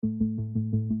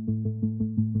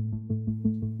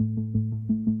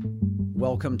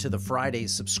Welcome to the Friday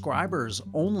subscribers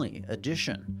only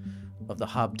edition of the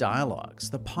Hub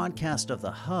Dialogues, the podcast of the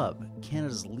Hub,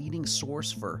 Canada's leading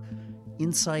source for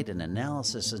insight and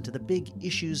analysis into the big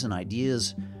issues and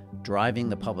ideas driving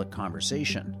the public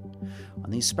conversation.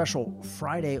 On these special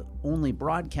Friday only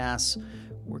broadcasts,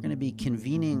 we're going to be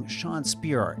convening Sean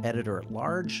Speer, our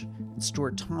editor-at-large, and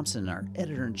Stuart Thompson, our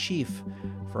editor-in-chief,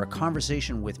 for a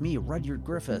conversation with me, Rudyard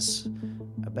Griffiths,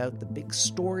 about the big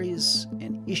stories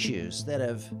and issues that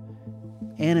have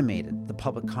animated the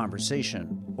public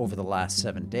conversation over the last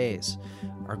 7 days.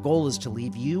 Our goal is to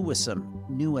leave you with some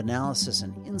new analysis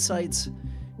and insights,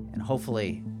 and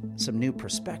hopefully some new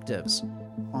perspectives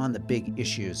on the big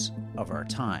issues of our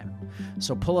time.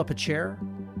 So pull up a chair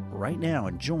right now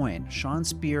and join Sean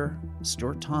Speer,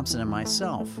 Stuart Thompson, and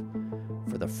myself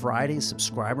for the Friday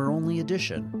subscriber-only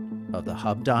edition of the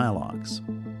Hub Dialogues.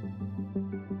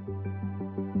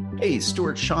 Hey,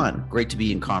 Stuart, Sean, great to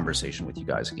be in conversation with you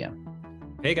guys again.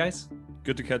 Hey, guys.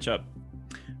 Good to catch up.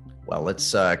 Well,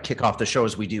 let's kick off the show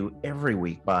as we do every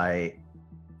week by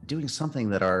doing something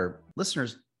that our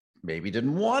listeners maybe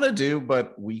didn't want to do,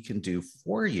 but we can do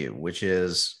for you, which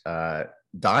is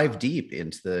dive deep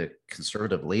into the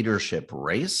Conservative leadership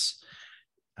race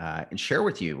and share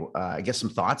with you, I guess, some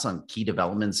thoughts on key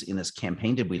developments in this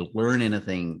campaign. Did we learn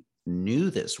anything new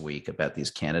this week about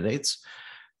these candidates?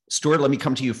 Stuart, let me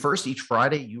come to you first. Each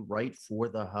Friday, you write for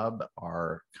the Hub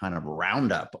our kind of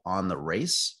roundup on the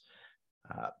race.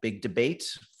 Big debate,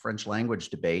 French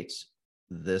language debate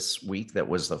this week that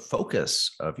was the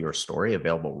focus of your story,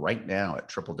 available right now at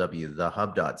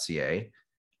www.thehub.ca.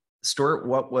 Stuart,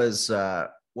 what was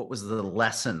the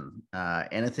lesson?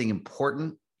 Anything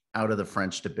important out of the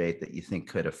French debate that you think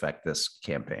could affect this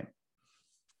campaign?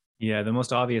 Yeah, the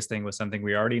most obvious thing was something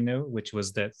we already knew, which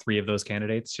was that three of those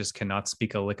candidates just cannot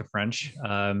speak a lick of French.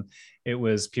 It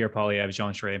was Pierre Poilievre,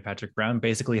 Jean Charest, and Patrick Brown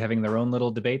basically having their own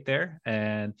little debate there,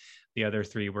 and the other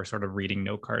three were sort of reading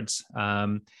note cards.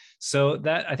 So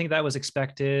that, I think that was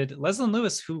expected. Leslyn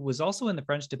Lewis, who was also in the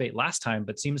French debate last time,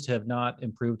 but seems to have not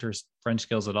improved her French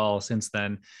skills at all since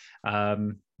then.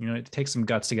 It takes some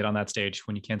guts to get on that stage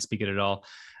when you can't speak it at all.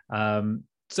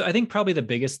 So I think probably the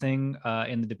biggest thing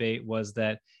in the debate was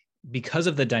that because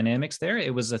of the dynamics there,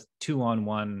 it was a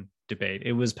 2-on-1 debate.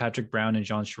 It was Patrick Brown and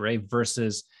Jean Charest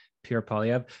versus Pierre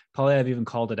Poilievre. Poilievre even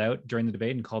called it out during the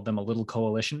debate and called them a little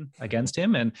coalition against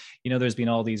him. And, there's been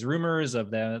all these rumors of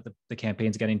the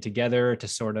campaigns getting together to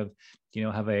sort of,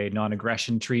 have a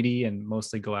non-aggression treaty and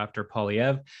mostly go after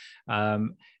Poilievre.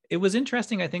 It was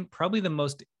interesting. I think probably the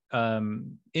most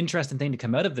interesting thing to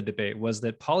come out of the debate was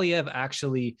that Poilievre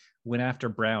actually went after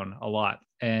Brown a lot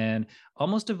and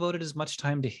almost devoted as much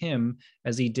time to him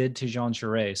as he did to Jean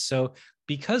Charest. So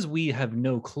because we have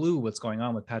no clue what's going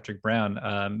on with Patrick Brown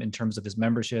in terms of his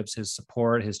memberships, his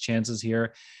support, his chances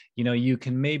here, you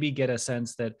can maybe get a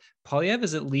sense that Poilievre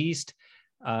is at least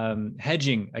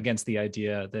hedging against the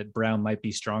idea that Brown might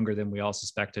be stronger than we all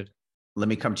suspected. Let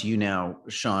me come to you now,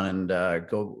 Sean, and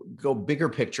go bigger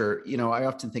picture. I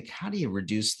often think, how do you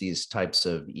reduce these types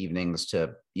of evenings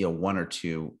to, one or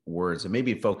two words, and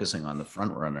maybe focusing on the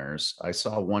front runners? I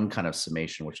saw one kind of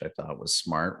summation, which I thought was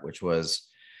smart, which was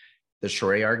the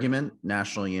Charest argument,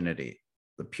 national unity;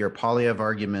 the Pierre Poilievre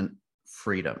argument,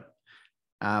 freedom.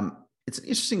 It's an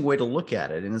interesting way to look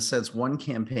at it. In a sense, one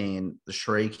campaign, the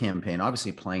Charest campaign,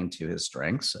 obviously playing to his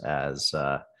strengths as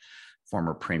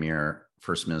former premier,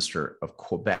 First Minister of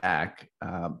Quebec.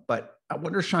 But I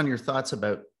wonder, Sean, your thoughts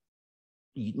about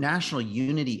national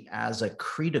unity as a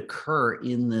cri de coeur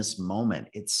in this moment.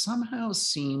 It somehow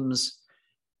seems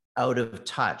out of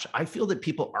touch. I feel that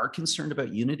people are concerned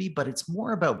about unity, but it's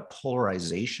more about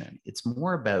polarization. It's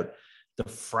more about the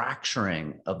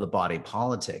fracturing of the body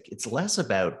politic. It's less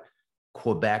about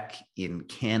Quebec in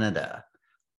Canada.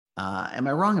 Am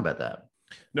I wrong about that?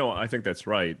 No, I think that's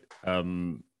right.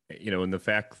 And the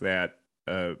fact that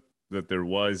that there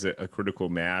was a critical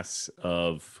mass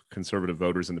of Conservative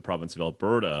voters in the province of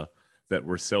Alberta that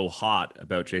were so hot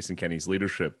about Jason Kenney's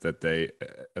leadership that they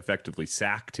effectively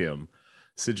sacked him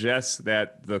suggests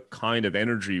that the kind of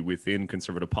energy within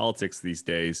Conservative politics these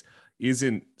days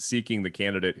isn't seeking the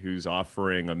candidate who's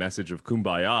offering a message of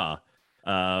kumbaya.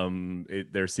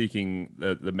 They're seeking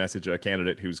the message of a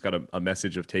candidate who's got a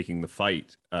message of taking the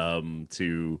fight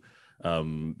to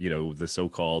the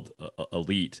so-called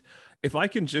elite. If I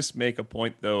can just make a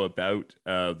point, though, about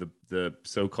the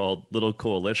so-called little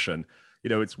coalition,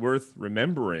 it's worth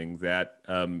remembering that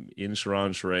in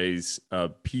Jean Charest's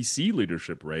PC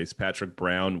leadership race, Patrick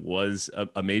Brown was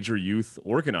a major youth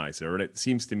organizer. And it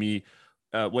seems to me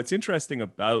what's interesting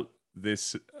about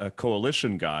this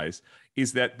coalition, guys,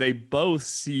 is that they both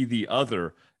see the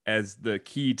other as the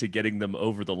key to getting them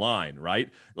over the line,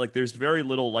 right? Like there's very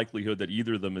little likelihood that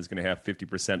either of them is going to have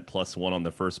 50% plus one on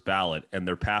the first ballot, and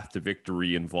their path to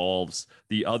victory involves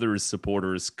the other's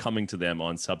supporters coming to them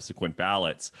on subsequent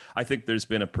ballots. I think there's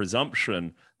been a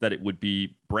presumption that it would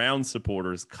be Brown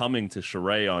supporters coming to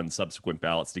Charest on subsequent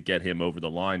ballots to get him over the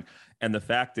line. And the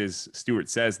fact is, Stuart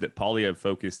says that Poilievre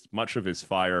focused much of his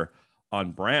fire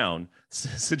on Brown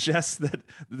suggests that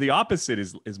the opposite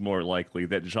is more likely,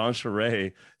 that Jean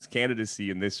Charest's candidacy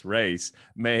in this race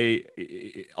may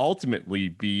ultimately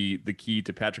be the key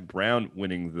to Patrick Brown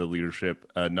winning the leadership,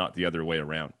 not the other way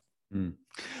around.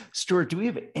 Stuart, do we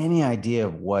have any idea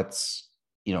of what's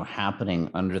happening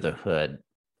under the hood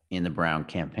in the Brown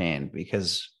campaign?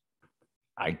 Because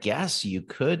I guess you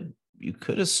could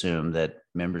assume that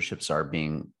memberships are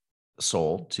being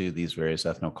sold to these various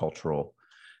ethnocultural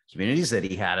communities that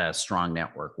he had a strong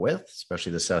network with,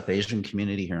 especially the South Asian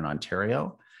community here in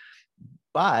Ontario.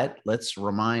 But let's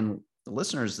remind the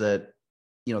listeners that,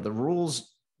 the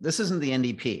rules, this isn't the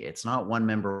NDP. It's not one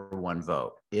member, one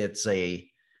vote. It's a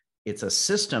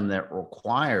system that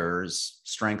requires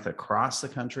strength across the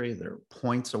country. There are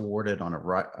points awarded on a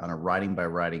riding by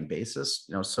riding basis.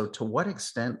 So to what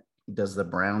extent does the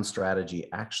Brown strategy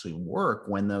actually work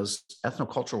when those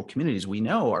ethnocultural communities we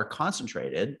know are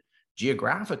concentrated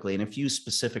geographically in a few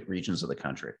specific regions of the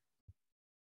country?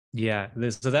 Yeah,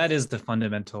 so that is the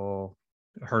fundamental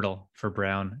hurdle for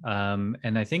Brown.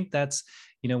 And I think that's,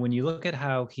 when you look at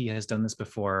how he has done this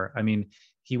before, I mean,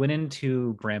 he went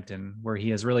into Brampton where he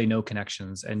has really no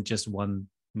connections and just won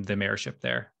the mayorship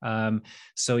there.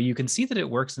 So you can see that it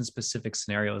works in specific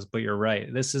scenarios, but you're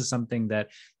right. This is something that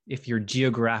if you're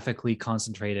geographically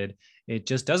concentrated, it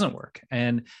just doesn't work.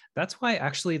 And that's why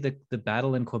actually the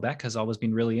battle in Quebec has always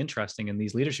been really interesting in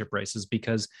these leadership races,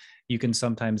 because you can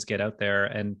sometimes get out there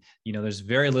and, there's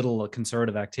very little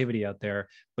conservative activity out there,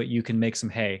 but you can make some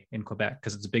hay in Quebec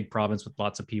because it's a big province with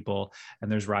lots of people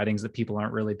and there's ridings that people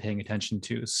aren't really paying attention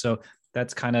to. So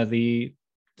that's kind of the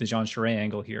Jean Charest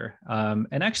angle here.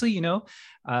 And actually,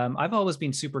 I've always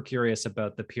been super curious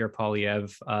about the Pierre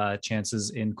Poilievre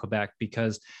chances in Quebec,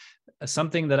 because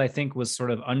something that I think was sort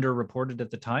of underreported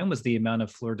at the time was the amount of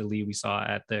fleur-de-lis we saw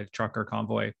at the trucker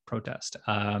convoy protest,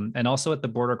 and also at the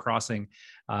border crossing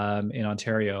in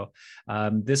Ontario.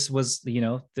 This was,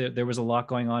 there was a lot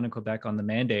going on in Quebec on the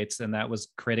mandates, and that was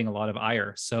creating a lot of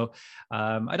ire. So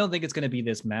I don't think it's going to be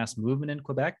this mass movement in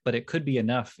Quebec, but it could be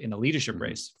enough in a leadership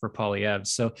race for Poilievre.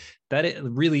 So that it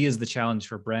really is the challenge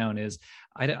for Brown. Is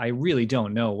I really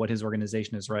don't know what his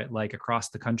organization is like across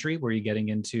the country, where you're getting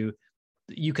into.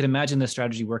 You could imagine this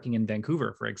strategy working in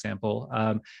Vancouver, for example,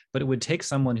 but it would take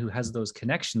someone who has those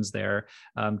connections there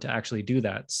to actually do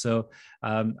that. So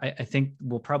I think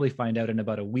we'll probably find out in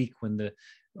about a week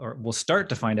we'll start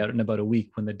to find out in about a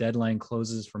week when the deadline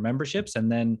closes for memberships. And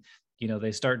then,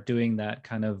 they start doing that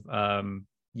kind of,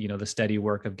 the steady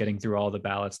work of getting through all the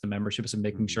ballots, the memberships, and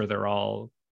making sure they're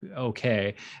all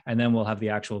okay, and then we'll have the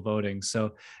actual voting.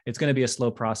 So it's going to be a slow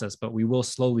process, but we will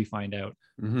slowly find out.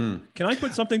 Can I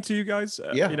put something to you guys?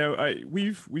 Yeah.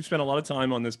 We've spent a lot of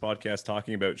time on this podcast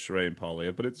talking about Charest and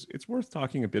Poilievre, but it's worth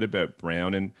talking a bit about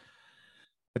Brown, and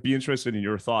I'd be interested in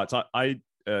your thoughts.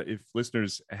 If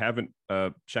listeners haven't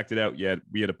checked it out yet,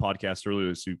 we had a podcast earlier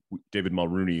this week, David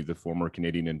Mulrooney, the former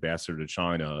Canadian ambassador to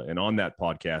China. And on that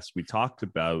podcast, we talked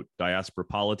about diaspora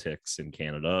politics in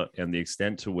Canada and the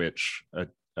extent to which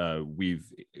we've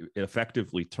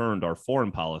effectively turned our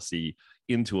foreign policy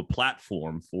into a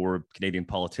platform for Canadian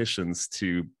politicians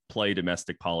to play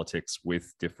domestic politics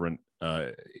with different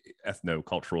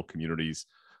ethno-cultural communities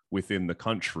within the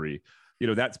country.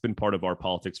 That's been part of our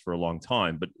politics for a long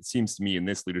time, but it seems to me in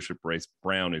this leadership race,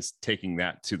 Brown is taking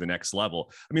that to the next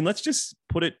level. I mean, let's just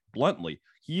put it bluntly.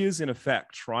 He is in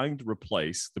effect trying to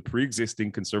replace the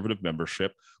pre-existing Conservative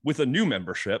membership with a new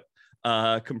membership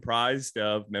comprised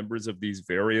of members of these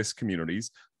various communities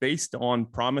based on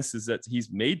promises that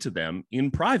he's made to them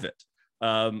in private,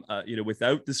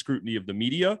 without the scrutiny of the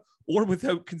media or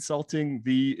without consulting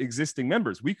the existing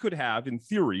members. We could have, in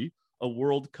theory, a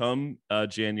world come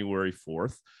January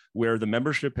 4th where the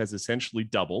membership has essentially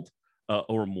doubled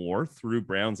or more through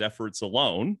Brown's efforts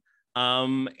alone.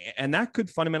 And that could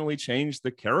fundamentally change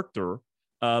the character,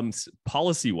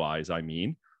 policy-wise,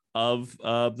 of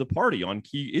the party on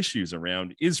key issues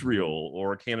around Israel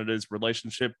or Canada's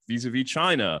relationship vis-a-vis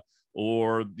China,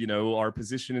 or, our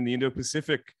position in the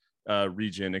Indo-Pacific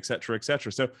region, et cetera, et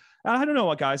cetera. So I don't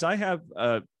know, guys, I have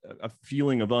a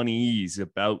feeling of unease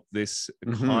about this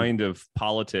kind of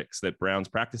politics that Brown's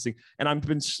practicing. And I've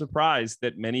been surprised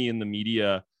that many in the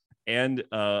media and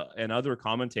other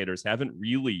commentators haven't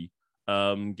really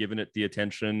given it the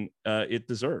attention it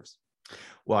deserves.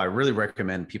 Well, I really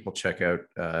recommend people check out,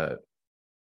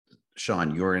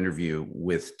 Sean, your interview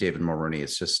with David Mulroney.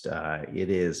 It's just, it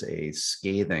is a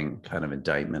scathing kind of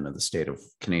indictment of the state of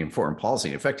Canadian foreign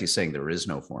policy. In fact, he's saying there is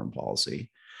no foreign policy.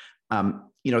 There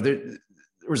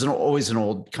was always an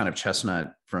old kind of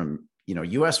chestnut from,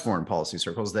 U.S. foreign policy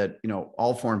circles that,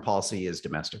 all foreign policy is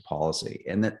domestic policy.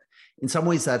 And that in some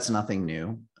ways that's nothing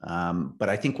new. But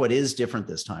I think what is different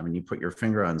this time, and you put your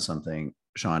finger on something,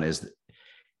 Sean, is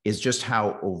just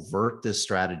how overt this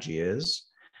strategy is.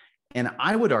 And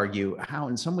I would argue how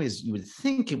in some ways you would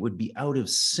think it would be out of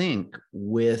sync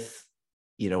with,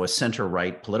 a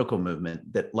center-right political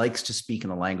movement that likes to speak in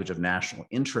the language of national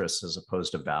interests as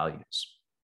opposed to values.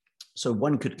 So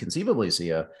one could conceivably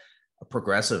see a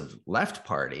progressive left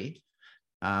party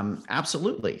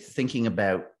absolutely thinking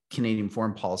about Canadian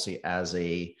foreign policy as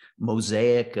a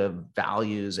mosaic of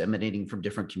values emanating from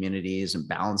different communities and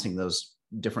balancing those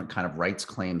different kind of rights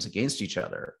claims against each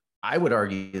other. I would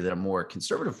argue that a more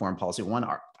conservative foreign policy,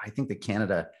 I think that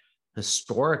Canada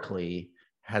historically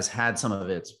has had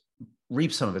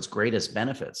reaped some of its greatest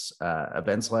benefits.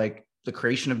 Events like the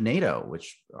creation of NATO,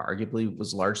 which arguably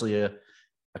was largely a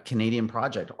Canadian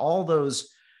project. All those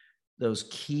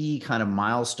key kind of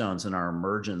milestones in our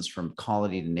emergence from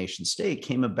colony to nation state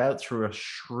came about through a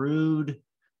shrewd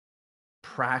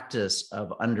practice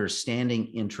of understanding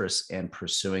interests and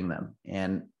pursuing them.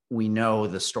 And we know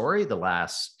the story, the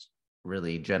last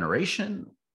really generation.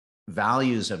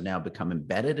 Values have now become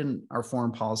embedded in our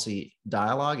foreign policy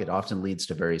dialogue. It often leads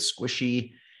to very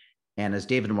squishy, and as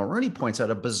David Mulroney points out,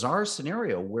 a bizarre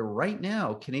scenario where right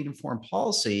now Canadian foreign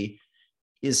policy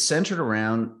is centered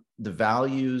around the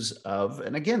values of,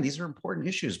 and again, these are important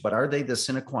issues, but are they the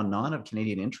sine qua non of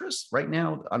Canadian interests? Right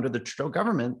now, under the Trudeau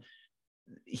government,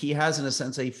 he has, in a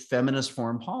sense, a feminist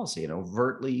foreign policy, an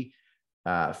overtly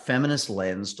feminist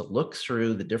lens to look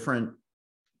through the different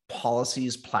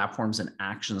policies, platforms, and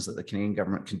actions that the Canadian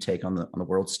government can take on the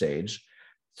world stage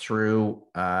through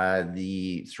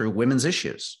women's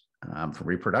issues, from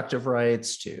reproductive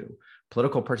rights to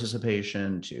political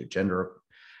participation to gender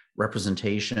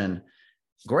representation.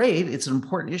 Great, it's an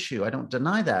important issue. I don't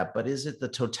deny that, but is it the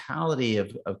totality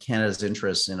of Canada's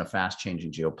interests in a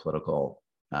fast-changing geopolitical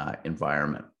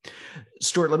environment?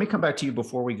 Stuart, let me come back to you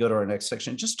before we go to our next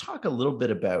section. Just talk a little bit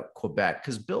about Quebec,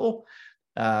 because Bill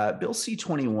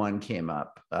C-21 came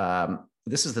up.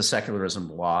 This is the secularism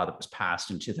law that was passed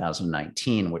in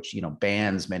 2019, which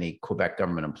bans many Quebec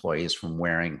government employees from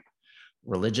wearing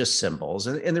religious symbols.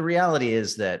 And the reality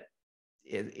is that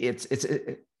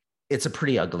it's a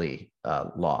pretty ugly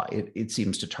law. It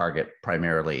seems to target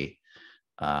primarily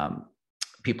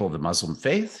people of the Muslim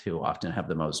faith, who often have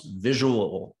the most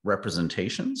visual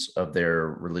representations of their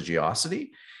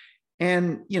religiosity.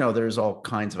 And, there's all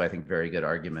kinds of, I think, very good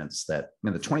arguments that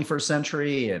in the 21st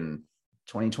century and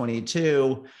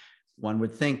 2022, one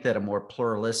would think that a more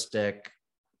pluralistic,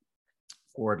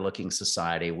 forward-looking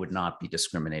society would not be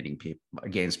discriminating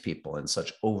against people in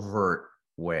such overt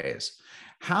ways.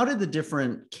 How did the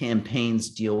different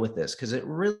campaigns deal with this? Because it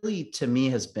really, to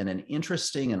me, has been an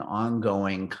interesting and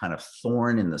ongoing kind of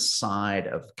thorn in the side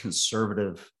of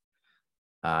conservative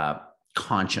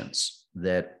conscience,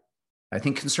 that I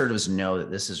think conservatives know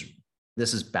that this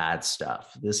is bad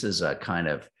stuff. This is a kind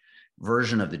of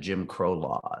version of the Jim Crow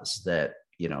laws that,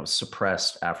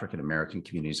 suppressed African-American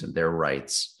communities and their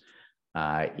rights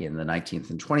in the 19th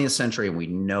and 20th century. And we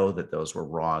know that those were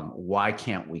wrong. Why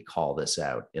can't we call this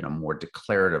out in a more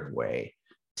declarative way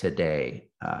today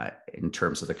in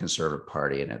terms of the Conservative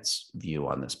Party and its view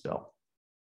on this bill?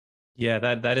 Yeah,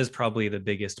 that is probably the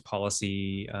biggest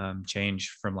policy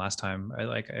change from last time.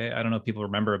 I don't know if people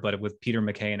remember, but with Peter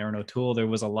MacKay and Erin O'Toole, there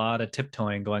was a lot of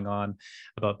tiptoeing going on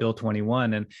about Bill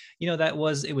 21. And, it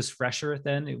was fresher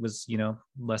then. It was,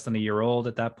 less than a year old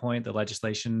at that point, the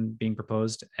legislation being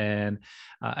proposed. And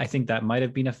I think that might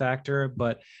have been a factor.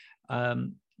 But,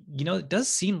 it does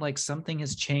seem like something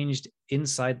has changed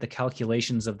inside the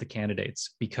calculations of the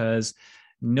candidates, because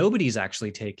nobody's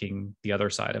actually taking the other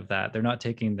side of that. They're not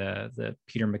taking the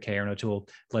Peter MacKay or O'Toole,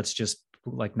 let's just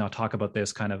not talk about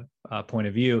this kind of point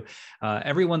of view.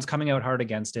 Everyone's coming out hard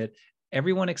against it.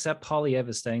 Everyone except Poilievre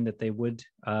is saying that they would,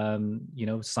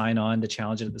 sign on to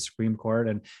challenge it at the Supreme Court.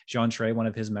 And Jean Charest, one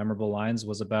of his memorable lines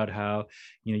was about how,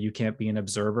 you can't be an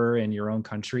observer in your own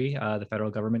country. The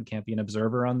federal government can't be an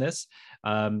observer on this.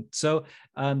 So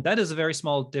that is a very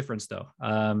small difference, though.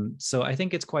 So I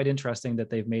think it's quite interesting that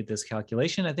they've made this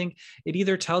calculation. I think it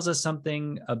either tells us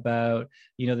something about,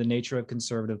 the nature of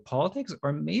conservative politics,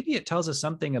 or maybe it tells us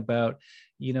something about,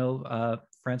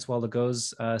 Francois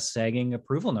Legault's sagging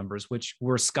approval numbers, which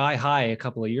were sky high a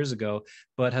couple of years ago,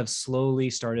 but have slowly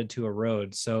started to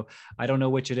erode. So I don't know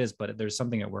which it is, but there's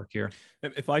something at work here.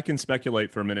 If I can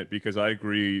speculate for a minute, because I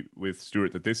agree with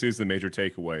Stuart that this is the major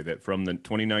takeaway, that from the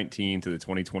 2019 to the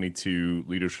 2022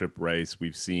 leadership race,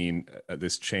 we've seen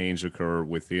this change occur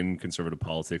within conservative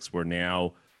politics, where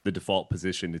now the default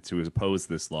position is to oppose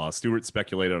this law. Stuart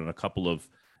speculated on a couple of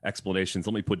explanations.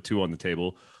 Let me put two on the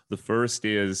table. The first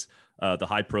is the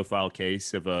high-profile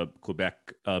case of a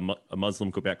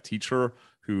Muslim Quebec teacher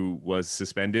who was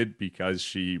suspended because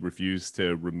she refused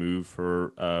to remove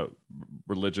her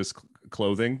religious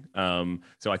clothing.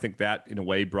 So I think that, in a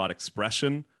way, brought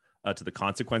expression to the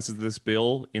consequences of this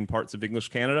bill in parts of English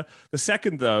Canada. The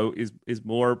second, though, is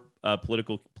more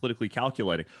politically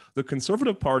calculating. The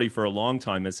Conservative Party for a long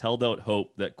time has held out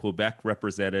hope that Quebec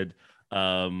represented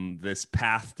this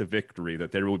path to victory,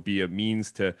 that there would be a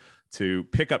means to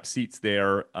pick up seats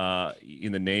there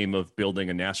in the name of building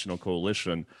a national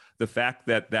coalition. The fact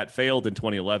that that failed in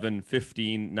 2011,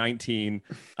 15, 19,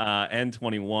 and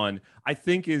 21, I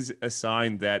think is a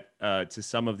sign that to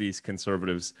some of these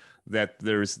conservatives that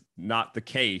there's not the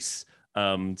case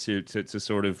to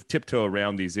sort of tiptoe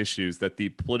around these issues, that the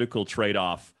political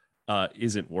trade-off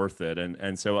isn't worth it.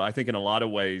 And so I think in a lot of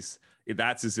ways,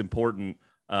 that's as important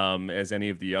as any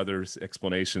of the others'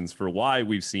 explanations for why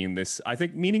we've seen this, I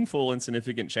think, meaningful and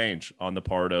significant change on the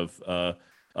part of the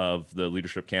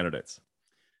leadership candidates.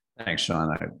 Thanks,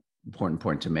 Sean. Important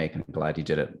point to make. I'm glad you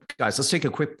did it. Guys, let's take a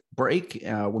quick break.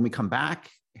 When we come back,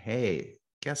 hey,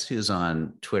 guess who's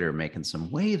on Twitter making some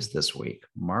waves this week?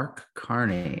 Mark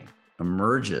Carney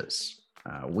emerges,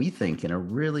 we think, in a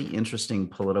really interesting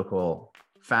political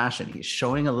fashion. He's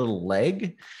showing a little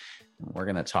leg. We're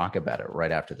going to talk about it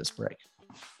right after this break.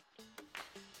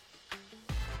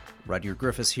 Rudyard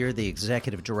Griffiths here, the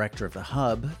executive director of The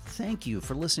Hub. Thank you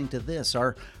for listening to this,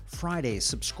 our Friday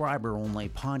subscriber-only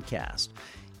podcast.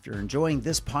 If you're enjoying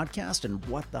this podcast and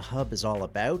what The Hub is all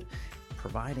about,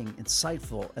 providing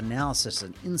insightful analysis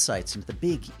and insights into the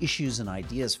big issues and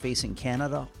ideas facing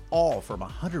Canada, all from a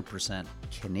 100%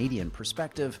 Canadian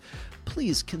perspective,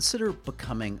 please consider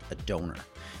becoming a donor.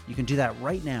 You can do that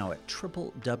right now at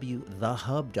www.thehub.ca.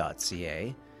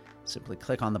 Simply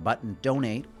click on the button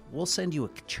Donate. We'll send you a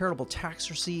charitable tax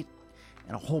receipt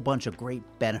and a whole bunch of great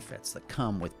benefits that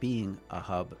come with being a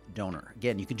Hub donor.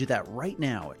 Again, you can do that right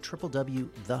now at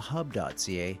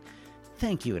www.thehub.ca.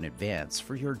 Thank you in advance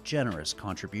for your generous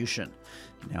contribution.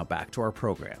 Now back to our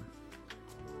program.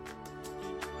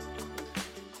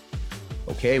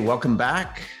 Okay, welcome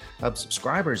back, Hub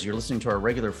subscribers. You're listening to our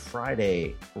regular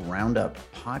Friday Roundup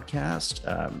podcast.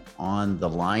 On the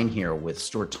line here with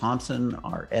Stuart Thompson,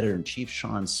 our editor-in-chief,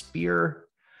 Sean Speer,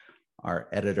 our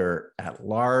editor at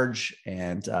large.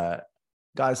 And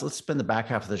guys, let's spend the back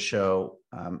half of the show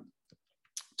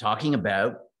talking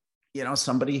about,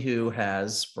 somebody who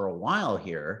has for a while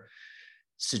here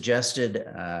suggested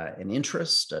an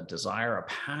interest, a desire, a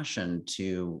passion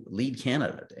to lead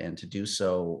Canada and to do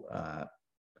so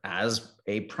as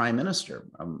a prime minister,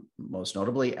 most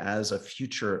notably as a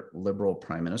future Liberal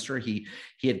prime minister. He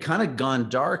had kind of gone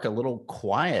dark, a little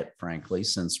quiet, frankly,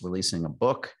 since releasing a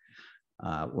book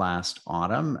last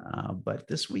autumn, but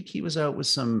this week he was out with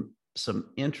some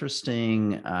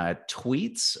interesting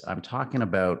tweets. I'm talking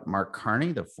about Mark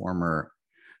Carney, the former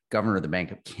governor of the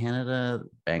Bank of Canada,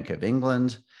 Bank of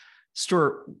England.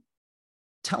 Stuart,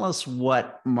 tell us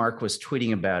what Mark was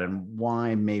tweeting about and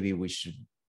why maybe we should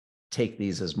take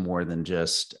these as more than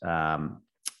just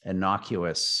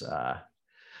innocuous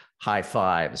high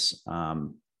fives,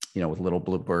 with little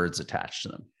blue birds attached to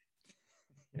them.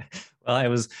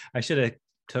 Well, I should have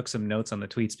took some notes on the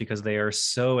tweets because they are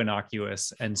so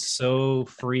innocuous and so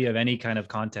free of any kind of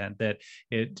content that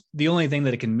the only thing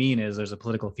that it can mean is there's a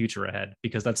political future ahead,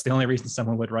 because that's the only reason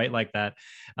someone would write like that.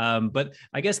 But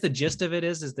I guess the gist of it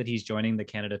is that he's joining the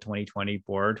Canada 2020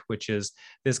 board, which is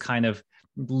this kind of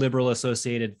Liberal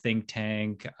associated think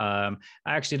tank. I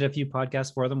actually did a few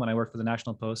podcasts for them when I worked for the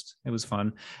National Post. It was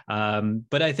fun.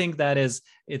 But I think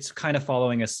it's kind of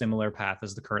following a similar path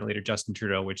as the current leader, Justin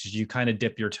Trudeau, which is you kind of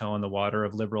dip your toe in the water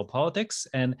of Liberal politics.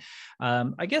 And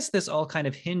I guess this all kind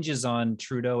of hinges on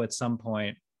Trudeau at some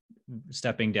point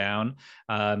stepping down.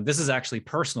 This is actually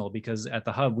personal because at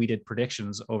the Hub, we did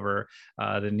predictions over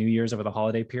the New Year's, over the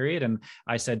holiday period. And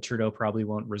I said Trudeau probably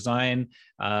won't resign.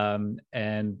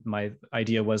 And my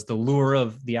idea was the lure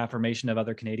of the affirmation of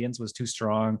other Canadians was too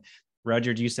strong.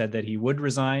 Rudyard, you said that he would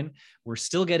resign. We're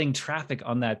still getting traffic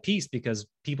on that piece because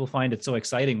people find it so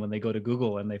exciting when they go to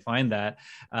Google and they find that.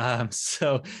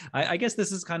 So I guess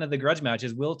this is kind of the grudge match: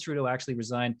 is will Trudeau actually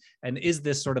resign, and is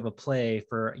this sort of a play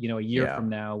for a year from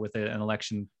now with an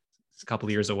election a couple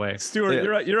of years away?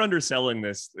 Stuart, you're underselling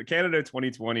this. Canada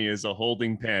 2020 is a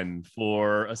holding pen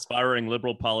for aspiring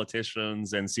Liberal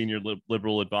politicians and senior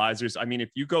Liberal advisors. I mean, if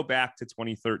you go back to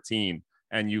 2013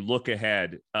 and you look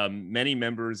ahead, many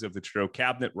members of the Trudeau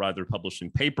cabinet were either publishing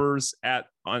papers at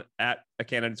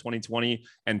Canada 2020,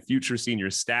 and future senior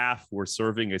staff were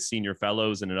serving as senior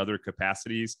fellows and in other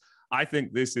capacities. I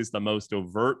think this is the most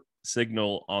overt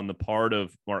signal on the part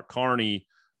of Mark Carney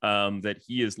that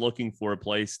he is looking for a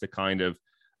place to kind of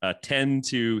tend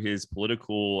to his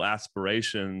political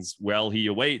aspirations while he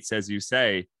awaits, as you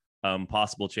say,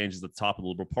 possible changes at the top of the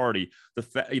Liberal Party.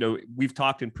 We've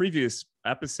talked in previous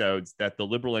episodes that the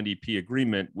Liberal NDP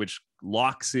agreement, which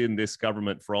locks in this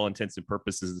government for all intents and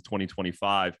purposes to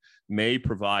 2025, may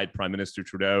provide Prime Minister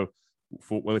Trudeau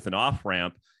with an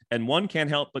off-ramp. And one can't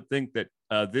help but think that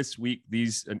this week,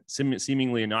 these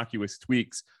seemingly innocuous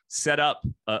tweaks set up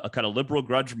a kind of Liberal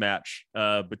grudge match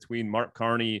between Mark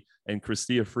Carney and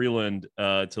Chrystia Freeland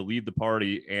to lead the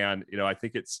party. And, I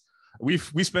think we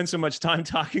spend so much time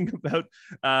talking about,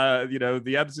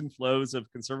 the ebbs and flows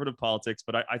of conservative politics,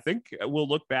 but I think we'll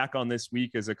look back on this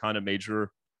week as a kind of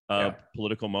major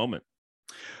political moment.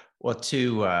 Well,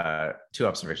 two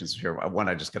observations here. One,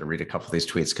 I just got to read a couple of these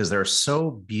tweets because they're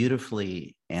so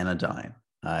beautifully anodyne.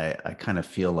 I kind of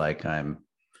feel like I'm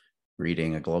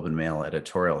reading a Globe and Mail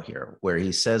editorial here, where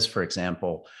he says, for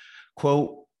example,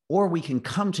 quote, "Or we can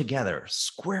come together,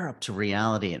 square up to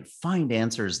reality, and find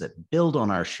answers that build on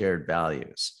our shared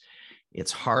values.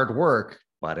 It's hard work,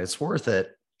 but it's worth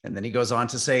it." And then he goes on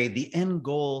to say, "The end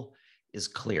goal is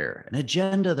clear, an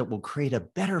agenda that will create a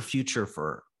better future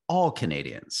for all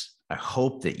Canadians. I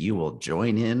hope that you will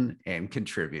join in and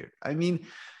contribute." I mean,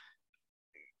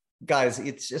 guys,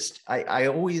 it's just, I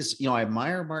always, I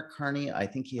admire Mark Carney. I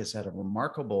think he has had a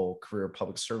remarkable career of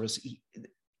public service.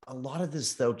 A lot of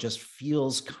this, though, just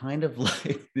feels kind of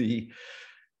like the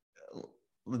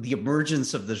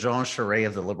emergence of the Jean Charest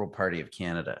of the Liberal Party of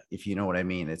Canada, if you know what I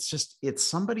mean. It's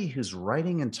somebody who's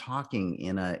writing and talking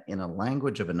in a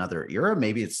language of another era.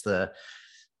 Maybe it's the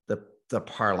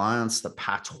parlance, the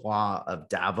patois of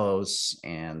Davos,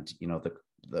 and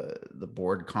the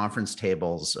board conference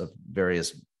tables of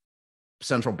various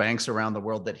central banks around the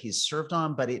world that he's served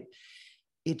on. But it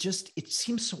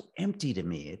seems so empty to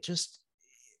me. It just,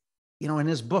 in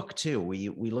his book too, we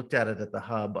looked at it at the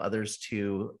Hub, others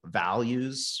too,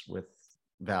 values with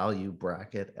value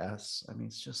bracket S. I mean,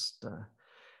 it's just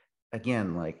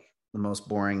again, like the most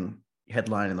boring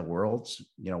headline in the world,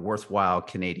 worthwhile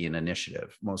Canadian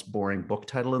initiative, most boring book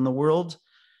title in the world,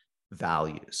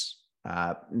 values.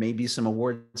 Maybe some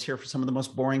awards here for some of the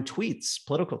most boring tweets,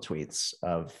 political tweets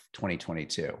of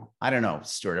 2022. I don't know,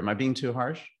 Stuart, am I being too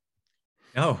harsh?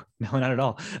 No, not at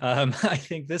all. I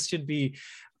think this should be,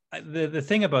 the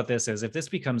thing about this is, if this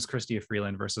becomes Chrystia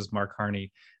Freeland versus Mark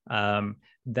Carney,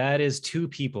 that is two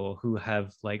people who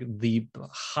have like the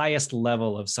highest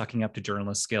level of sucking up to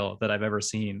journalist skill that I've ever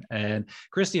seen. And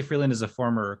Chrystia Freeland is a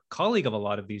former colleague of a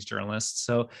lot of these journalists,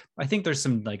 so I think there's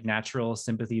some like natural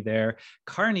sympathy there.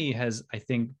 Carney has, I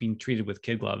think, been treated with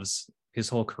kid gloves his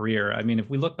whole career. I mean, if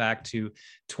we look back to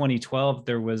 2012,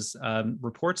 there was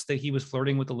reports that he was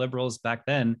flirting with the Liberals back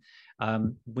then,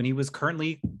 when he was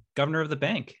currently governor of the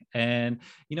bank. And,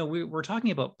 we're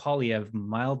talking about Poilievre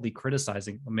mildly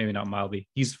criticizing, well, maybe not mildly,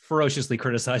 he's ferociously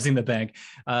criticizing the bank.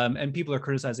 And people are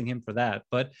criticizing him for that.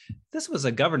 But this was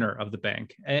a governor of the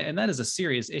bank, and that is a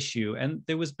serious issue. And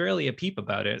there was barely a peep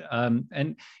about it.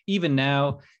 And even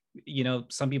now,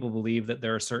 some people believe that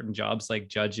there are certain jobs like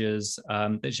judges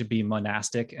that should be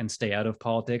monastic and stay out of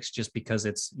politics, just because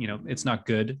it's not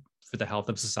good for the health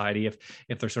of society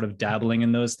if they're sort of dabbling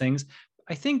in those things.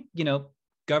 I think,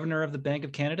 governor of the Bank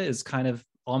of Canada is kind of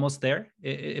almost there,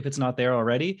 if it's not there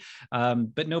already.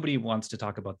 But nobody wants to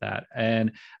talk about that.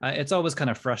 And it's always kind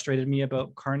of frustrated me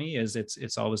about Carney, is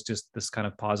it's always just this kind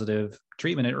of positive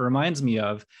treatment. It reminds me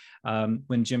of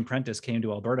when Jim Prentice came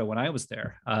to Alberta when I was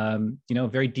there.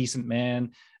 Very decent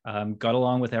man, got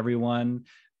along with everyone,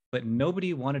 but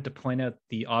nobody wanted to point out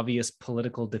the obvious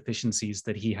political deficiencies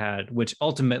that he had, which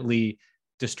ultimately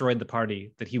destroyed the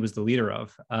party that he was the leader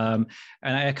of. And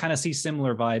I kind of see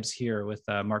similar vibes here with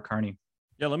Mark Carney.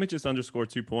 Yeah, let me just underscore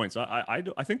 2 points. I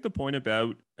think the point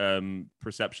about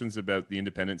perceptions about the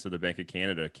independence of the Bank of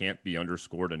Canada can't be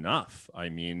underscored enough. I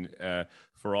mean,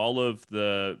 for all of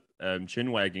the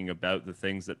chin wagging about the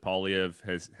things that Poilievre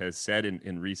has said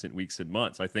in recent weeks and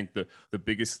months. I think the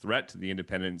biggest threat to the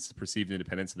perceived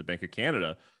independence of the Bank of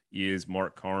Canada is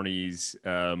Mark Carney's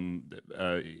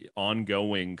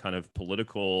ongoing kind of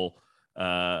political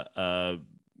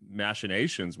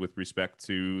machinations with respect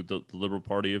to the Liberal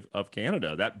Party of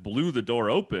Canada. That blew the door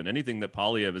open. Anything that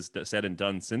Poilievre has said and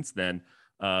done since then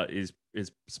is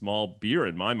small beer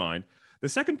in my mind. The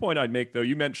second point I'd make, though,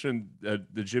 you mentioned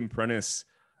the Jim Prentice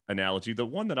analogy. The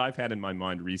one that I've had in my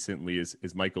mind recently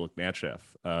is Michael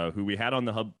Ignatieff, who we had on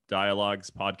the Hub Dialogues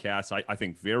podcast. I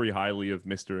think very highly of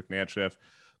Mr. Ignatieff,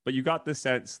 but you got the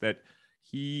sense that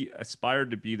he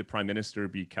aspired to be the prime minister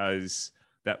because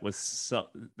that was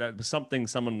something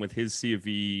someone with his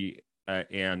CV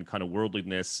and kind of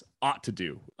worldliness ought to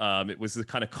do. It was the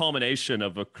kind of culmination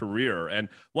of a career, and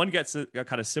one gets a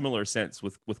kind of similar sense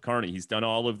with Carney. He's done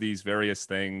all of these various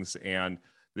things, and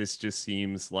this just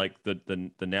seems like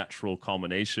the natural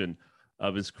culmination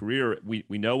of his career.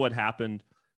 We know what happened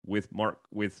with Michael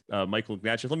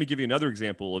Ignatieff. Let me give you another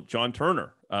example of John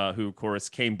Turner, who of course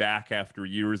came back after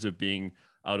years of being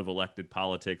out of elected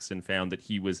politics and found that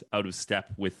he was out of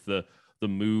step with the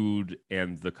mood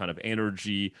and the kind of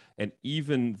energy and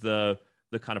even the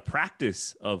kind of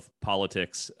practice of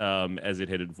politics as it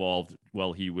had evolved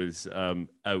while he was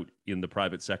out in the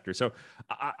private sector. So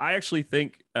I actually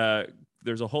think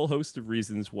there's a whole host of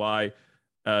reasons why,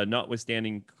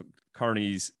 notwithstanding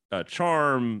Carney's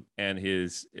charm and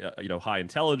his high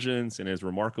intelligence and his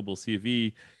remarkable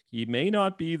CV, he may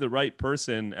not be the right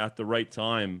person at the right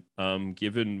time,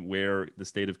 given where the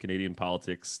state of Canadian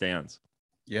politics stands.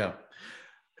 Yeah.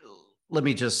 Let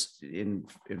me just, in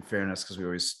fairness, because we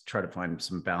always try to find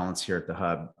some balance here at the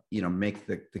Hub, make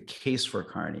the case for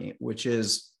Carney, which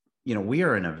is, we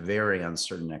are in a very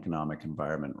uncertain economic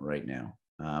environment right now.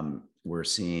 We're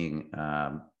seeing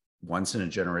once in a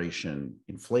generation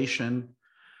inflation,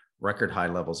 record high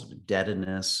levels of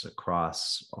indebtedness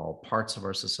across all parts of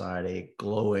our society,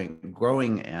 growing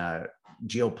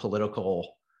geopolitical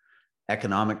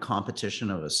economic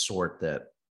competition of a sort that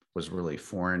was really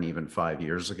foreign even 5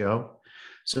 years ago.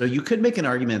 So you could make an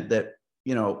argument that,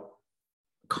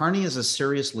 Carney is a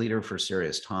serious leader for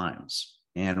serious times.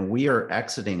 And we are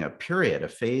exiting a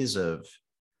phase of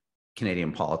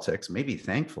Canadian politics, maybe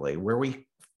thankfully, where we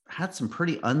had some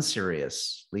pretty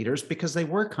unserious leaders because they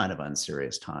were kind of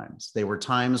unserious times. They were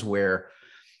times where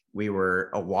we were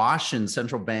awash in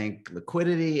central bank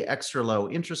liquidity, extra low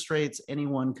interest rates.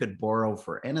 Anyone could borrow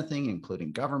for anything,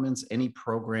 including governments. Any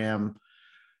program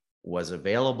was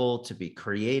available to be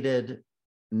created.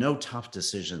 No tough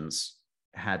decisions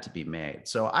had to be made.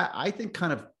 So I think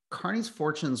kind of Carney's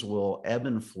fortunes will ebb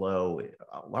and flow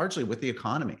largely with the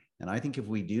economy. And I think if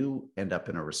we do end up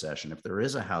in a recession, if there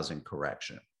is a housing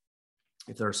correction,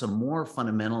 if there are some more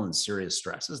fundamental and serious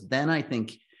stresses, then I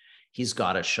think he's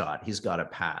got a shot. He's got a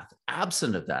path.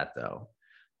 Absent of that, though,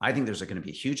 I think there's going to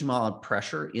be a huge amount of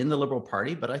pressure in the Liberal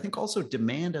Party, but I think also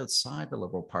demand outside the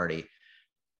Liberal Party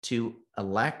to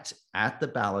elect at the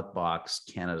ballot box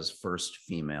Canada's first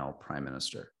female prime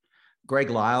minister.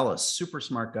 Greg Lyle, a super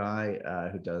smart guy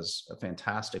who does a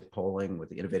fantastic polling with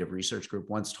the Innovative Research Group,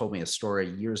 once told me a story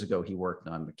years ago. He worked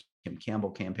on the Kim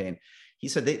Campbell campaign. He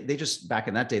said they just, back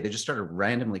in that day, they just started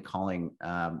randomly calling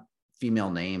female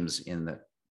names in the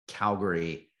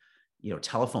Calgary,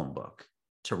 telephone book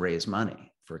to raise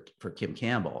money for Kim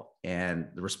Campbell. And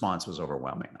the response was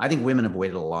overwhelming. I think women have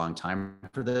waited a long time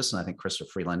for this. And I think Chrystia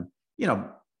Freeland,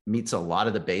 meets a lot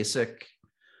of the basic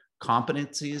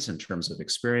competencies in terms of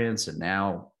experience and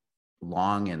now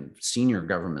long and senior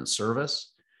government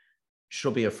service.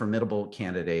 She'll be a formidable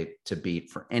candidate to beat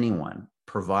for anyone,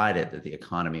 provided that the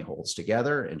economy holds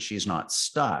together and she's not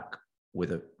stuck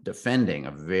with defending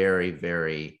a very,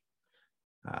 very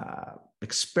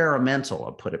experimental,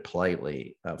 I'll put it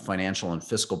politely, financial and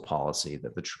fiscal policy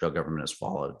that the Trudeau government has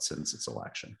followed since its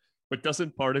election. But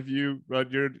doesn't part of you,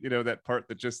 Roger, that part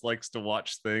that just likes to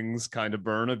watch things kind of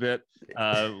burn a bit?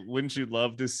 Wouldn't you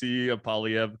love to see a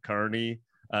Poilievre Carney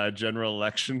general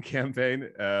election campaign?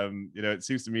 It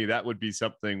seems to me that would be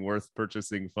something worth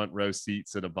purchasing front row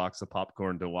seats and a box of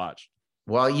popcorn to watch.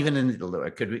 Well,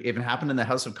 it could even happen in the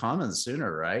House of Commons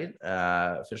sooner, right?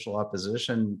 Official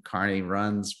opposition, Carney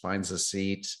runs, finds a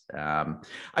seat.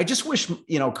 I just wish,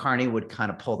 Carney would kind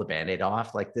of pull the Band-Aid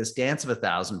off. Like, this dance of a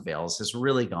thousand veils has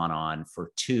really gone on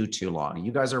for too long.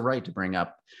 You guys are right to bring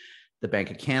up the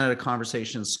Bank of Canada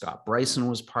conversation. Scott Bryson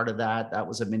was part of that. That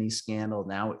was a mini scandal.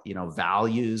 Now,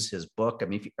 Values, his book. I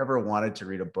mean, if you ever wanted to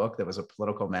read a book that was a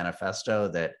political manifesto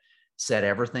that said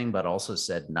everything, but also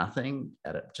said nothing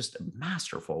at just a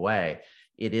masterful way,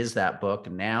 it is that book.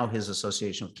 Now his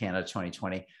association with Canada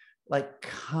 2020. Like,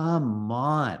 come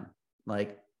on,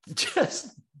 like,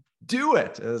 just do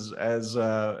it,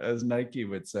 as Nike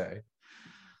would say.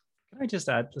 Can I just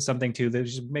add something too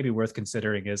that's maybe worth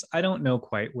considering is I don't know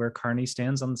quite where Carney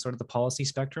stands on sort of the policy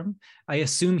spectrum. I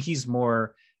assume he's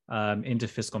more into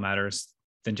fiscal matters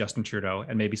than Justin Trudeau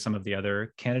and maybe some of the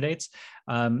other candidates.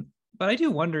 But I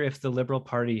do wonder if the Liberal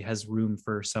Party has room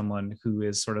for someone who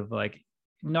is sort of like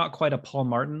not quite a Paul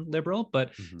Martin liberal,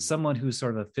 but someone who's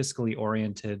sort of a fiscally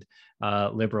oriented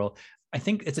liberal. I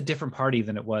think it's a different party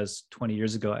than it was 20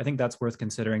 years ago. I think that's worth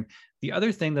considering. The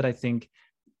other thing that I think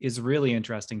is really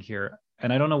interesting here,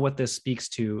 and I don't know what this speaks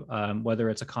to, whether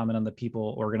it's a comment on the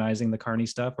people organizing the Carney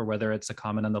stuff or whether it's a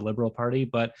comment on the Liberal Party,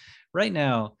 but right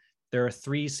now there are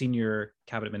 3 senior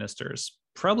cabinet ministers,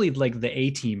 probably like the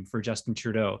A team for Justin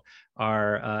Trudeau,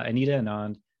 are Anita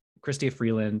Anand, Chrystia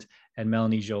Freeland, and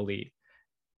Melanie Joly.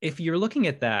 If you're looking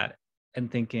at that and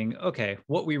thinking, okay,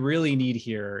 what we really need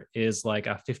here is like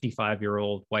a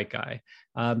 55-year-old white guy.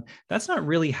 That's not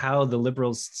really how the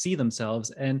Liberals see themselves.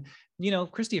 And, you know,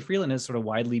 Chrystia Freeland is sort of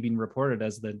widely being reported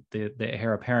as the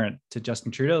heir apparent to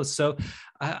Justin Trudeau. So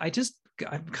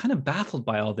I'm kind of baffled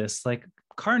by all this. Like,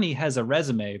 Carney has a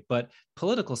resume, but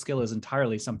political skill is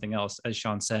entirely something else, as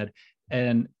Sean said.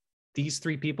 And these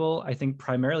 3 people, I think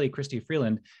primarily Chrystia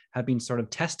Freeland, have been sort of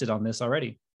tested on this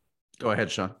already. Go ahead,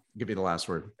 Sean. I'll give you the last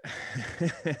word.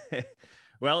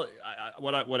 Well,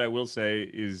 what I will say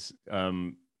is,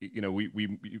 you know,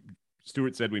 we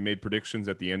Stuart said we made predictions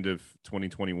at the end of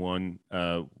 2021.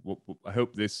 I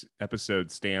hope this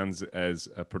episode stands as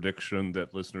a prediction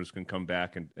that listeners can come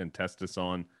back and test us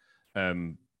on.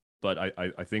 But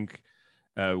I think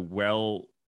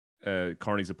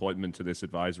Carney's appointment to this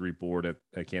advisory board at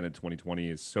Canada 2020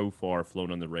 is so far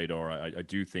flown on the radar. I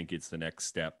do think it's the next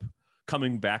step,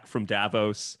 coming back from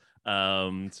Davos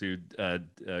to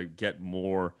get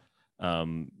more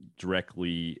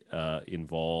directly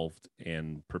involved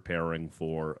in preparing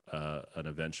for an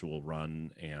eventual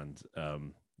run. And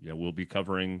we'll be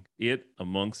covering it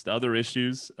amongst other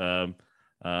issues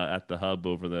at the Hub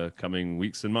over the coming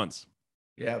weeks and months.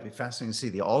 Yeah, it'll be fascinating to see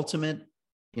the ultimate,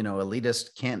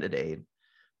 elitist candidate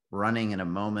running in a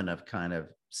moment of kind of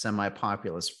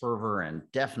semi-populist fervor and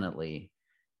definitely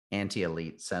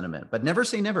anti-elite sentiment. But never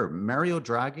say never. Mario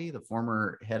Draghi, the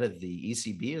former head of the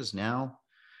ECB, is now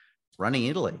running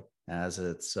Italy as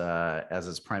its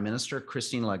prime minister.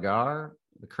 Christine Lagarde,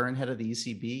 the current head of the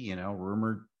ECB,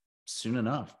 rumored soon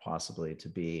enough possibly to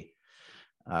be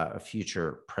a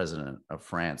future president of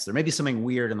France. There may be something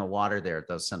weird in the water there at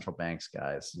those central banks,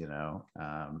 guys,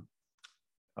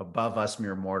 above us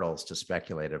mere mortals to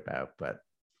speculate about, but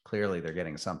clearly they're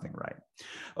getting something right.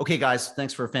 Okay, guys,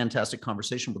 thanks for a fantastic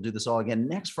conversation. We'll do this all again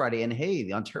next Friday. And hey,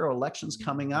 the Ontario election's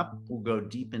coming up. We'll go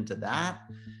deep into that,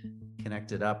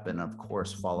 connect it up, and of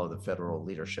course, follow the federal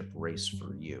leadership race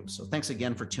for you. So thanks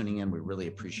again for tuning in. We really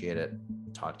appreciate it.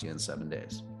 Talk to you in 7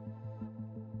 days.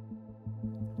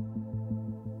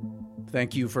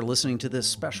 Thank you for listening to this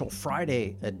special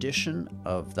Friday edition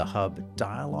of the Hub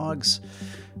Dialogues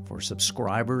for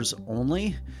subscribers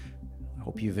only. I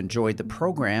hope you've enjoyed the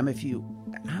program. If you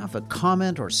have a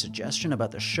comment or suggestion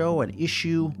about the show, an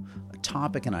issue, a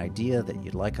topic, an idea that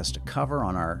you'd like us to cover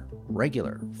on our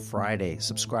regular Friday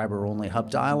subscriber-only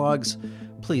Hub Dialogues,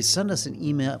 please send us an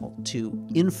email to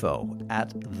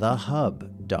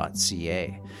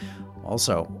info@thehub.ca.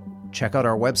 Also, check out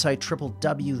our website,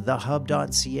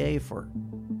 www.thehub.ca, for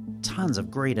tons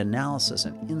of great analysis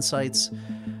and insights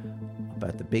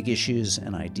about the big issues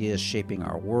and ideas shaping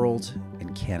our world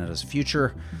and Canada's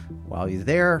future. While you're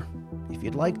there, if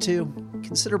you'd like to,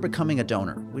 consider becoming a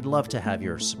donor. We'd love to have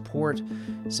your support.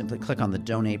 Simply click on the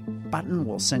donate button.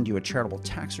 We'll send you a charitable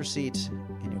tax receipt,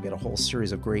 and you'll get a whole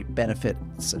series of great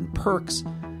benefits and perks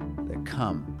that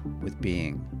come with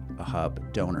being a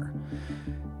Hub donor.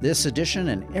 This edition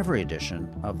and every edition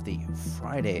of the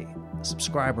Friday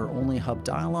subscriber-only Hub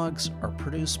Dialogues are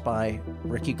produced by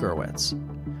Ricky Gerwitz.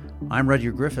 I'm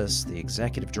Rudyard Griffiths, the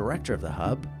Executive Director of the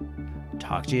Hub.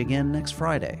 Talk to you again next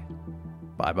Friday.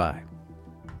 Bye-bye.